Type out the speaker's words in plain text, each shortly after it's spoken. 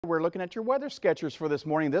We're looking at your weather sketchers for this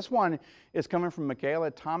morning. This one is coming from Mikaela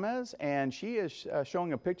Tamez, and she is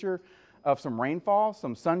showing a picture of some rainfall,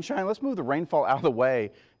 some sunshine. Let's move the rainfall out of the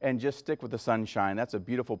way and just stick with the sunshine. That's a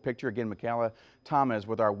beautiful picture. Again, Mikaela Tamez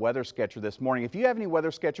with our weather sketcher this morning. If you have any weather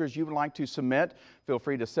sketchers you would like to submit, feel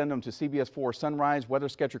free to send them to CBS 4 Sunrise Weather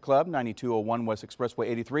Sketcher Club, 9201 West Expressway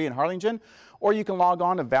 83 in Harlingen, or you can log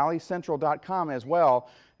on to valleycentral.com as well,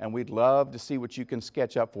 and we'd love to see what you can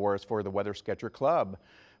sketch up for us for the Weather Sketcher Club.